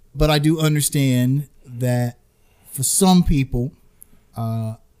 but I do understand that for some people,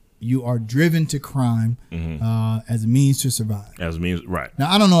 you are driven to crime as a means to survive. Right.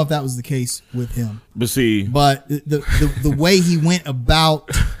 Now, I don't know if that was the case with him. But the way he went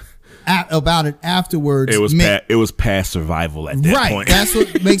about it afterwards, it was past survival at that point. That's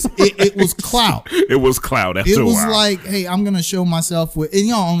what makes it was clout. It was clout. After it was a while. like, hey, I'm gonna show myself with,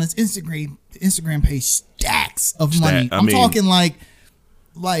 and on his Instagram page, stacks of money. I'm talking like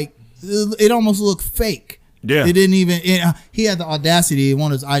it almost looked fake. Yeah, it didn't even. He had the audacity in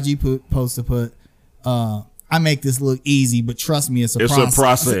one of his IG posts to put, "I make this look easy, but trust me, it's a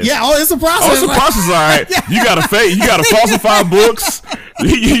process." Yeah, it's a process. Oh, it's a process. All right, you got to fake. You got to falsify books.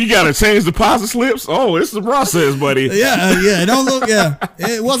 You got to change deposit slips. Oh, it's the process, buddy. Yeah. Don't look. Yeah,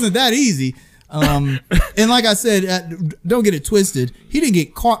 it wasn't that easy. And like I said, don't get it twisted. He didn't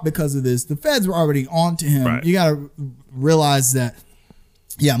get caught because of this. The feds were already on to him. Right. You got to realize that.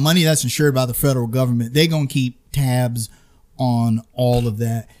 Yeah, money that's insured by the federal government, they're going to keep tabs on all of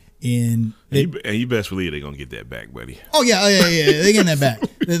that. And you best believe they're going to get that back, buddy. Oh, yeah. They're getting that back.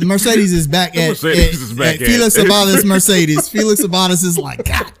 The Mercedes is back at Felix Abada's Mercedes. Felix Abada's is like,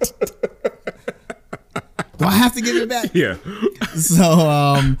 God, do I have to give it back? Yeah.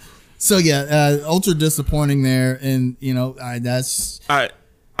 So ultra disappointing there. And,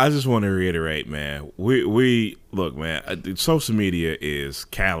 I just want to reiterate, man. We look, man. Social media is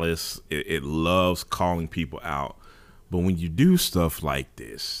callous. It loves calling people out, but when you do stuff like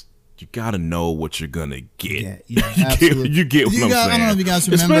this, you got to know what you're gonna get. You get what I'm saying. I don't know if you guys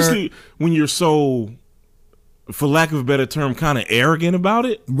remember, especially when you're so, for lack of a better term, kind of arrogant about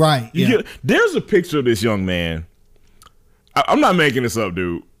it. Right. There's a picture of this young man. I'm not making this up,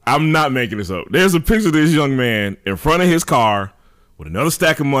 dude. I'm not making this up. There's a picture of this young man in front of his car with another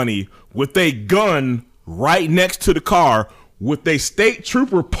stack of money, with a gun right next to the car, with a state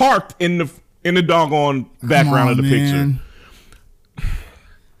trooper parked in the doggone background of the picture.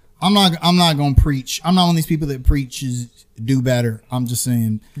 I'm not gonna preach. I'm not one of these people that preaches do better. I'm just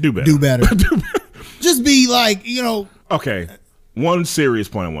saying do better. Just be like, Okay. One serious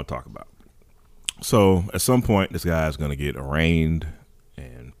point I want to talk about. So at some point, this guy is gonna get arraigned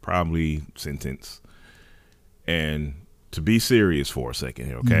and probably sentenced. And to be serious for a second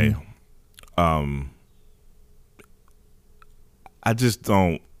here, okay? I just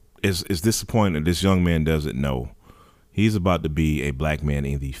don't. It's disappointing that this young man doesn't know he's about to be a black man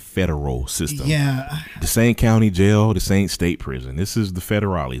in the federal system. Yeah, this ain't county jail. This ain't state prison. This is the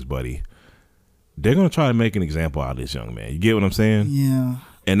federales, buddy. They're gonna try to make an example out of this young man. You get what I'm saying? Yeah.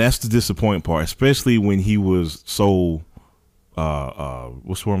 And that's the disappointing part, especially when he was so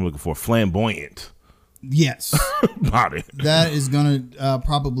what's the word I'm looking for? Flamboyant. Yes. About it. That is gonna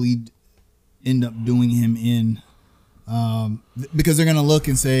probably end up doing him in, because they're gonna look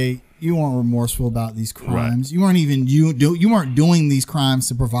and say, you weren't remorseful about these crimes. Right. You weren't even you weren't doing these crimes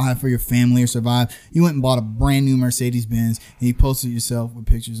to provide for your family or survive. You went and bought a brand new Mercedes Benz and you posted yourself with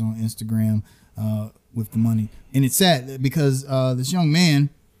pictures on Instagram with the money. And it's sad because this young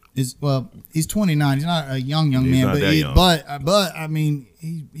man is, he's 29. He's not a young man, but I mean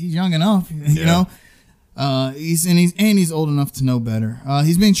he's young enough, you know. He's old enough to know better.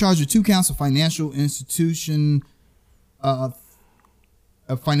 He's being charged with 2 counts of financial institution,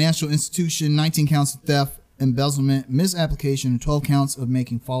 19 counts of theft, embezzlement, misapplication, and 12 counts of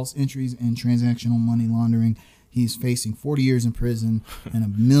making false entries and transactional money laundering. He's facing 40 years in prison and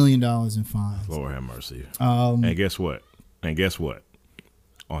 $1 million in fines. Lord have mercy. And guess what?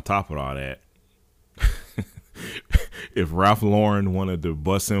 On top of all that, if Ralph Lauren wanted to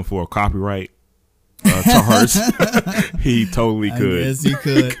bust him for a copyright charge, he totally could. Yes, he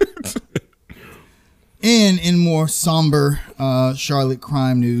could. And in more somber Charlotte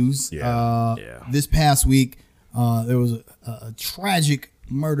crime news, this past week there was a tragic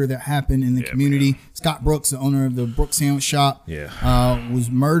murder that happened in the community. Man. Scott Brooks, the owner of the Brooks Sandwich Shop, was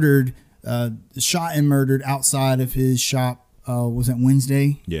murdered, shot and murdered outside of his shop. Was that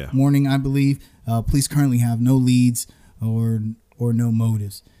Wednesday morning, I believe. Police currently have no leads or no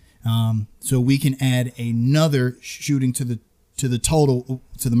motives. So we can add another shooting to the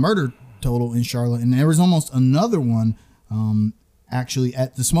murder total in Charlotte, and there was almost another one actually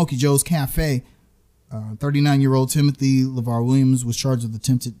at the Smokey Joe's Cafe. 39-year-old Timothy LeVar Williams was charged with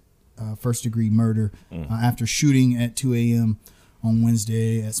attempted first-degree murder after shooting at 2 a.m. on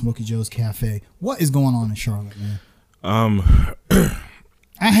Wednesday at Smokey Joe's Cafe. What is going on in Charlotte, man?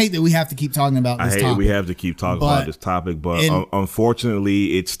 I hate that we have to keep talking about this topic. We have to keep talking about this topic, but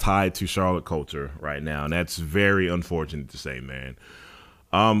unfortunately, it's tied to Charlotte culture right now, and that's very unfortunate to say, man.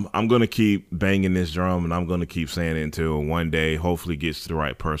 I'm going to keep banging this drum, and I'm going to keep saying it until one day hopefully gets to the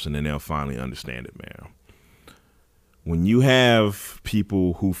right person and they'll finally understand it, man. When you have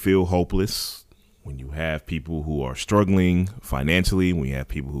people who feel hopeless, when you have people who are struggling financially, when you have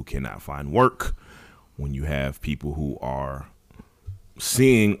people who cannot find work, when you have people who are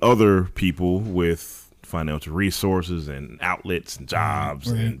seeing other people with financial resources and outlets and jobs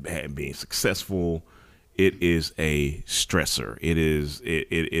and being successful, it is a stressor. It is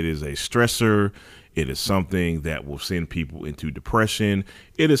a stressor. It is something that will send people into depression.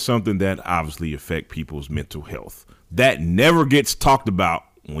 It is something that obviously affect people's mental health. That never gets talked about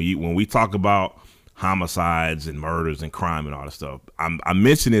when we talk about homicides and murders and crime and all that stuff. I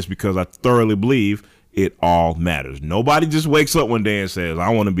mention this because I thoroughly believe it all matters. Nobody just wakes up one day and says, I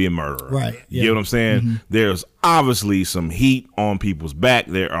want to be a murderer. Right. You know what I'm saying? Mm-hmm. There's obviously some heat on people's back.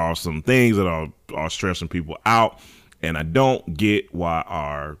 There are some things that are stressing people out. And I don't get why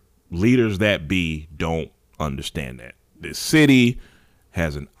our leaders that be don't understand that. This city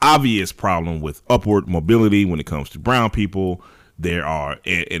has an obvious problem with upward mobility when it comes to brown people. There are,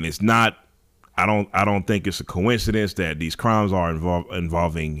 and it's not, I don't think it's a coincidence that these crimes are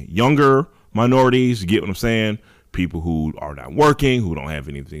involving younger minorities. You get what I'm saying? People who are not working, who don't have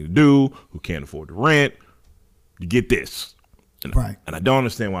anything to do, who can't afford to rent. You get this. And I don't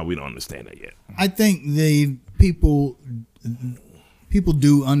understand why we don't understand that yet. I think the people people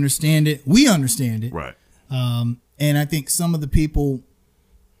do understand it. We understand it. Right. And I think some of the people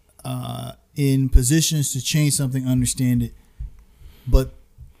in positions to change something understand it. But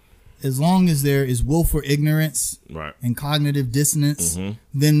as long as there is willful ignorance Right. and cognitive dissonance,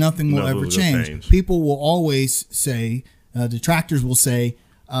 then nothing will ever change. People will always say, detractors will say,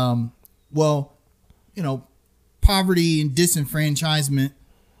 well, you know, poverty and disenfranchisement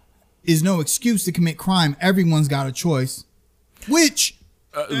is no excuse to commit crime. Everyone's got a choice, which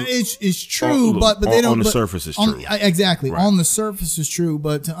is true, but they don't. On the surface, it's true. Exactly. Right. On the surface is true,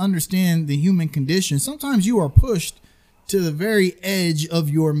 but to understand the human condition, sometimes you are pushed to the very edge of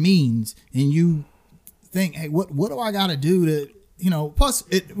your means, and you think, hey, what do I got to do to, you know? Plus,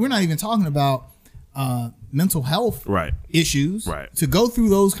 we're not even talking about mental health issues. Right. To go through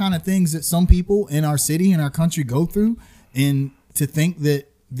those kind of things that some people in our city and our country go through, and to think that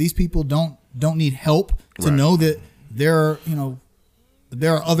these people don't need help, to know that there are, you know,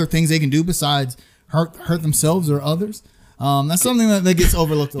 there are other things they can do besides hurt themselves or others. That's something that gets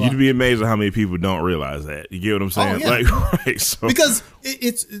overlooked a lot. You'd be amazed at how many people don't realize that. You get what I'm saying? Oh, yeah. Like, right. So. Because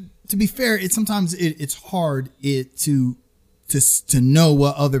it's to be fair, sometimes it's hard to know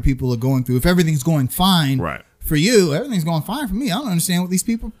what other people are going through. If everything's going fine for you, everything's going fine for me. I don't understand what these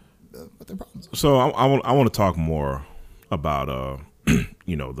people, what their problems are. So I want to talk more about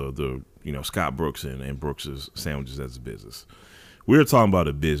you know, the you know, Scott Brooks and Brooks's Sandwiches as a business. We're talking about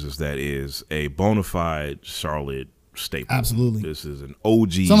a business that is a bona fide Charlotte staple. Absolutely. This is an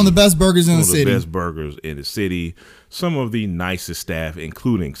OG. Some of the best burgers in the city. Some of the best burgers in the city. Some of the nicest staff,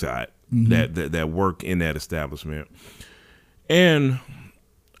 including Scott, that work in that establishment. And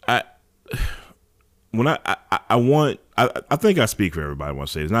I think I speak for everybody. I want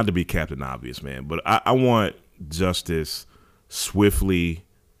to say it's not to be Captain Obvious, man, but I want justice swiftly,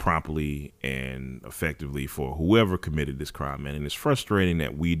 promptly, and effectively for whoever committed this crime, man. And it's frustrating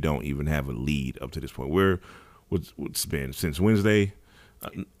that we don't even have a lead up to this point. What's been since Wednesday?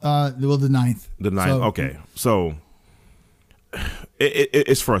 Well, the 9th. The 9th. So, okay. So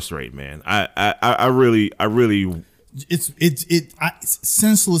it's frustrating, man. I really. It's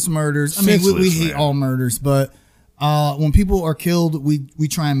senseless murders. I mean, we hate all murders, but when people are killed, we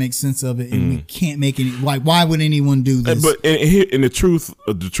try and make sense of it, and we can't make any. Like, why would anyone do this? But and the truth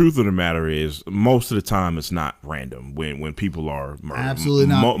of the matter is, most of the time it's not random when people are murdered. Absolutely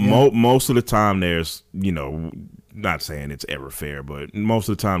not. Most of the time there's, you know, not saying it's ever fair, but most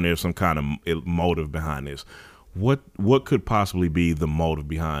of the time there's some kind of motive behind this. What could possibly be the motive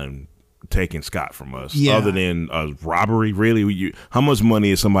behind taking Scott from us, other than a robbery? Really, how much money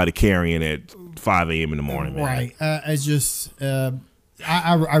is somebody carrying at 5 a.m. in the morning, man? Right. I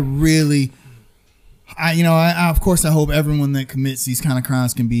really, of course, I hope everyone that commits these kind of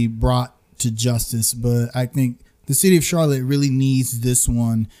crimes can be brought to justice, but I think the city of Charlotte really needs this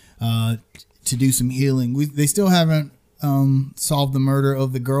one to do some healing. They still haven't solved the murder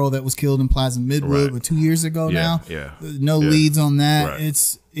of the girl that was killed in Plaza Midwood 2 years ago now. Yeah. No leads on that. Right.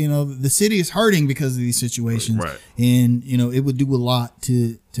 It's, you know, the city is hurting because of these situations. Right. And, you know, it would do a lot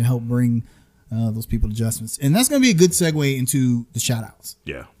to help bring those people to justice. And that's going to be a good segue into the shout outs.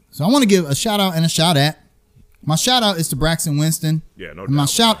 Yeah. So I want to give a shout out and a shout at. My shout out is to Braxton Winston. Yeah, no doubt. And my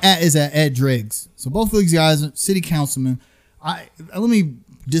shout at is at Ed Driggs. So both of these guys are city councilmen. Let me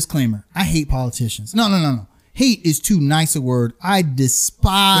disclaimer. I hate politicians. No. Hate is too nice a word. I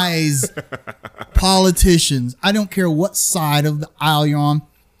despise politicians. I don't care what side of the aisle you're on.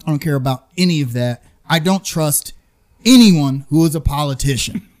 I don't care about any of that. I don't trust anyone who is a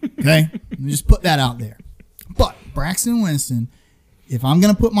politician. Okay? Let me just put that out there. But Braxton Winston, if I'm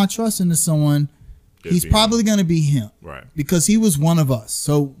going to put my trust into someone, he's probably going to be him. Right. Because he was one of us.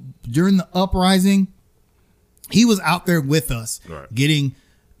 So during the uprising, he was out there with us, getting,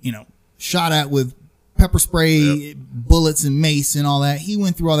 you know, shot at with pepper spray, bullets, and mace and all that. He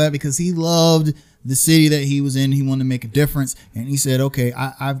went through all that because he loved the city that he was in. He wanted to make a difference, and he said, "Okay,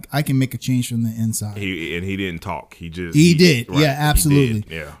 I can make a change from the inside." He didn't talk. He did. Right. Yeah, absolutely. He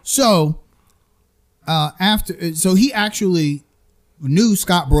did. Yeah. So so he actually knew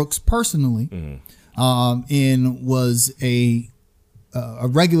Scott Brooks personally, and was a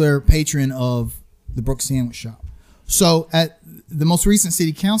regular patron of the Brooks Sandwich Shop. So at the most recent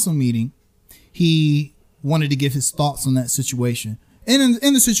city council meeting, he wanted to give his thoughts on that situation and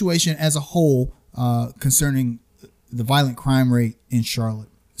in the situation as a whole concerning the violent crime rate in Charlotte.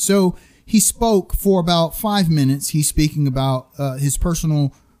 So he spoke for about 5 minutes. He's speaking about his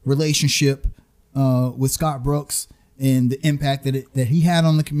personal relationship with Scott Brooks and the impact that he had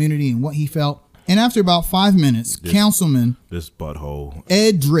on the community and what he felt. And after about 5 minutes, Councilman this butthole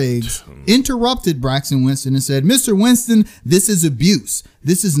Ed Driggs interrupted Braxton Winston and said, "Mr. Winston, this is abuse.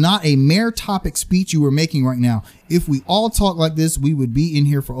 This is not a mayor topic speech you are making right now. If we all talk like this, we would be in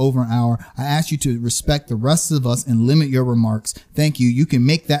here for over an hour. I ask you to respect the rest of us and limit your remarks. Thank you. You can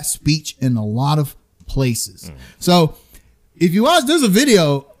make that speech in a lot of places." So if you watch, there's a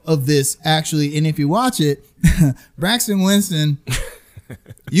video of this actually, and if you watch it, Braxton Winston,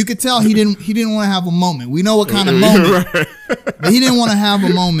 you could tell he didn't want to have a moment. We know what kind of moment, but he didn't want to have a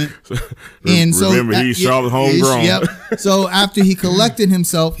moment. And so remember, he's Charlotte homegrown. Yep. So after he collected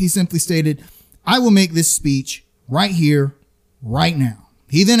himself, he simply stated, "I will make this speech right here, right now."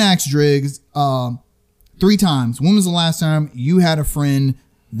 He then asked Driggs 3 times, "When was the last time you had a friend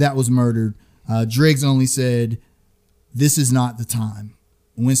that was murdered?" Driggs only said, "This is not the time."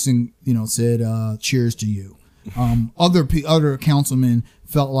 Winston, said, "Cheers to you." Other councilmen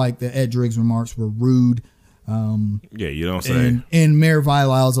felt like the Ed Driggs remarks were rude. Yeah, you don't say. And Mayor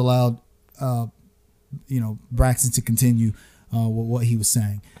Vilas allowed, Braxton to continue with what he was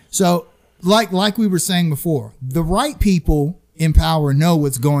saying. So, like we were saying before, the right people in power know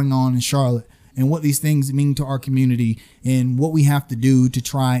what's going on in Charlotte and what these things mean to our community and what we have to do to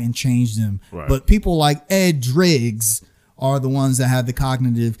try and change them. Right. But people like Ed Driggs are the ones that have the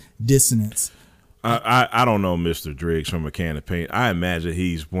cognitive dissonance. I don't know Mr. Driggs from a can of paint. I imagine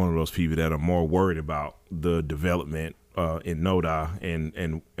he's one of those people that are more worried about the development in NODA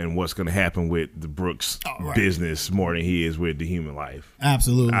and what's going to happen with the Brooks business more than he is with the human life.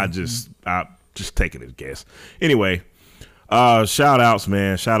 Absolutely. I just taking a guess. Anyway, shout outs,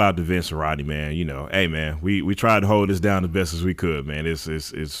 man. Shout out to Vince and Rodney, man. Hey man, we tried to hold this down the best as we could, man. It's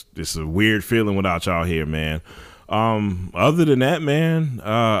a weird feeling without y'all here, man. Other than that, man,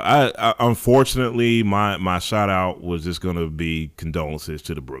 I unfortunately my shout out was just gonna be condolences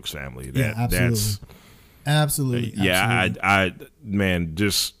to the Brooks family. Absolutely. Yeah, I man,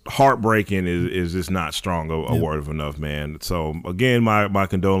 just heartbreaking is just not strong a word of enough, man. So again, my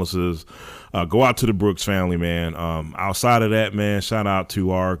condolences go out to the Brooks family, man. Outside of that, man, shout out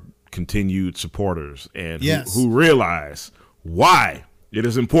to our continued supporters and who realize why it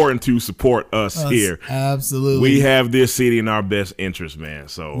is important to support us here. Absolutely. We have this city in our best interest, man.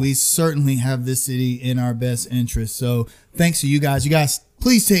 So we certainly have this city in our best interest. So thanks to you guys. You guys,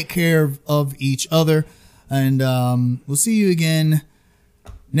 please take care of each other. And we'll see you again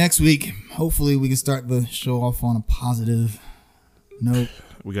next week. Hopefully we can start the show off on a positive note.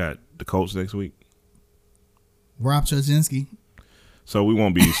 We got the Colts next week. Rob Chudzinski. So we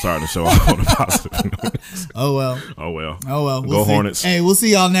won't be starting the show off on a positive note. Oh, well. Go We'll see. Hornets. Hey, we'll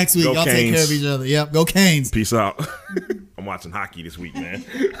see y'all next week. Go Y'all Canes. take care of each other. Yep, go Canes. Peace out. I'm watching hockey this week, man.